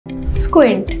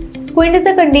Squint. Squint is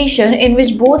a condition in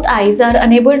which both eyes are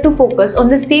unable to focus on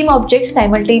the same object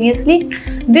simultaneously.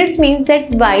 This means that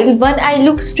while one eye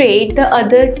looks straight, the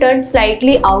other turns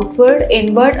slightly outward,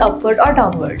 inward, upward, or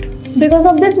downward. Because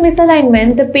of this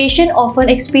misalignment, the patient often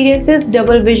experiences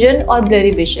double vision or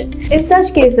blurry vision. In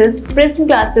such cases, prism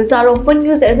glasses are often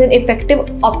used as an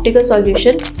effective optical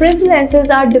solution. Prism lenses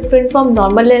are different from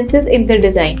normal lenses in their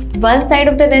design. One side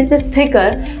of the lens is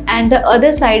thicker and the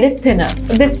other side is thinner.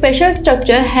 This special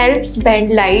structure helps bend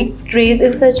light rays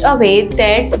in such a way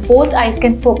that both eyes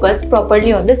can focus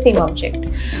properly on the same object.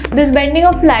 This bending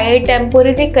of light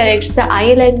temporarily corrects the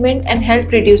eye alignment and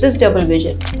helps reduces double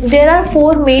vision. There are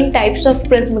four main types of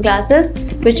prism glasses,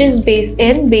 which is base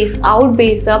in, base out,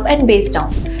 base up, and base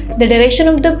down. The direction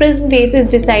of the prism base is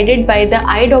decided by the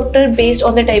eye doctor based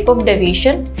on the type of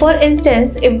deviation. For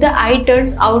instance, if the eye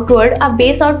turns outward, a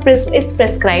base out prism is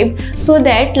prescribed so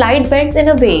that light bends in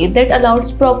a way that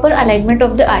allows proper alignment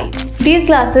of the eyes. These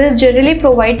glasses generally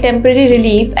provide temporary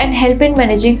relief and help in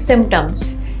managing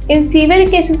symptoms. In severe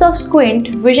cases of squint,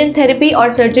 vision therapy or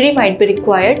surgery might be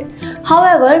required.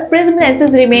 However, prism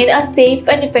lenses remain a safe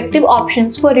and effective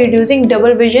options for reducing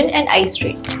double vision and eye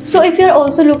strain. So if you are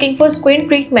also looking for squint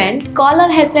treatment, call our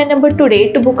helpline number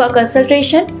today to book a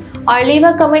consultation or leave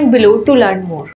a comment below to learn more.